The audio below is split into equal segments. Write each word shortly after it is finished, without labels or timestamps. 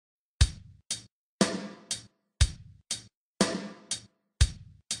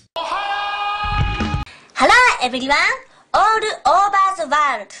everyone, all over the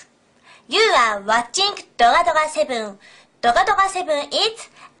world. You are watching Doga Doga 7. Doga Doga 7 is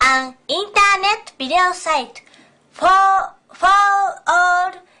an internet video site for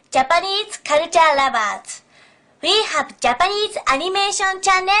all Japanese culture lovers. We have Japanese animation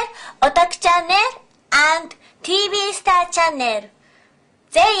channel, otaku channel, and TV star channel.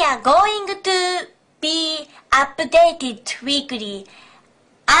 They are going to be updated weekly,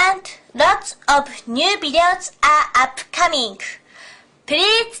 and lots of new videos are upcoming.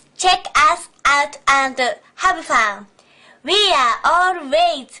 Please check us out and have fun. We are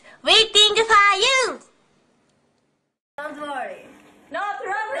always waiting for you. Don't worry. No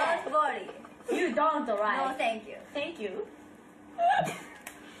problem. Don't worry. You don't, right? No, thank you. Thank you.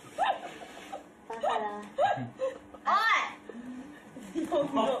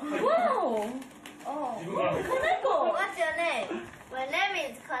 Wow. Oh. Kaneko. What's your name? My name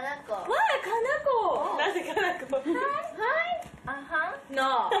is Kanako. Why Kaneko? Oh. なぜKaneko? Hi. Uh-huh.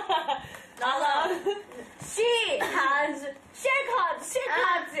 No. She has. She is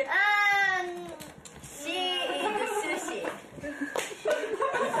sushi. 彼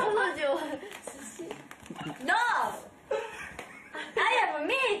女は寿司。 No. I am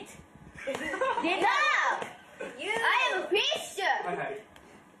meat. No. You. I am fish.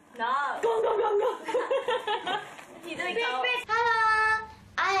 No. Go go go go. ひどい顔。 Hello,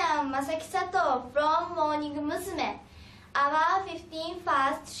 I am Masaki Sato from Morning Musume. Our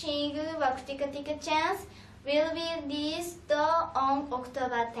 15th single Wakutika Tika Chance will be released on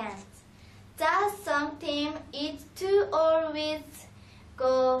October 10th. The song theme is to always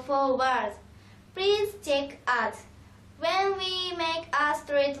go forward. Please check out when we make a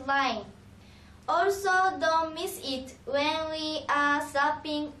straight line. Also, don't miss it when we are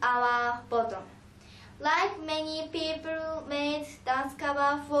slapping our bottom. Like many people made dance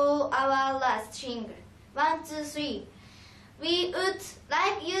cover for our last single, 1, 2, 3. We would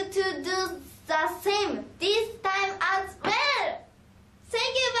like you to do the same this time as well.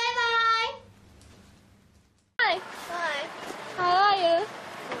 Thank you, bye bye. Hi, Hi. how are you?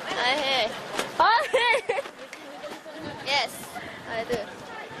 Hi. Hi. Yes, I do.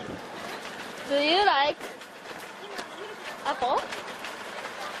 Do you like apple?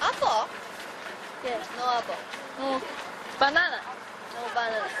 Apple? Yes. No apple. No. Banana. No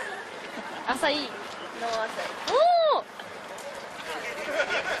banana. Acai. No acai. Oh.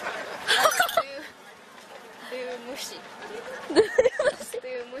 Do you mushi? Do you see? Do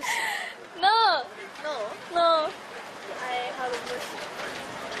you mushi? No. No. No. I have mushi.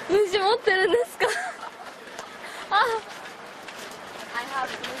 虫持ってるんですか？あ、 I have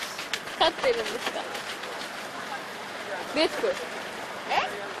mushi. 飼ってるんですか？Good. Eh?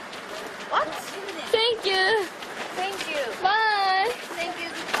 What? Thank you. Thank you. Bye. Thank you.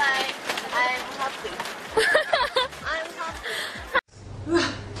 Goodbye. I'm happy. I'm happy.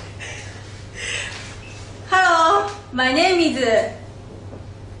 Hello, my name is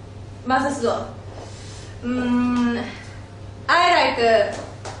Masasuo. I like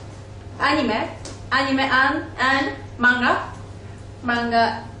anime and manga.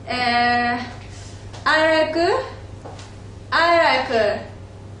 I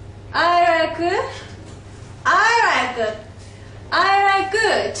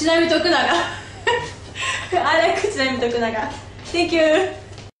like ちなみに徳永。I like ちなみに徳永。Thank you.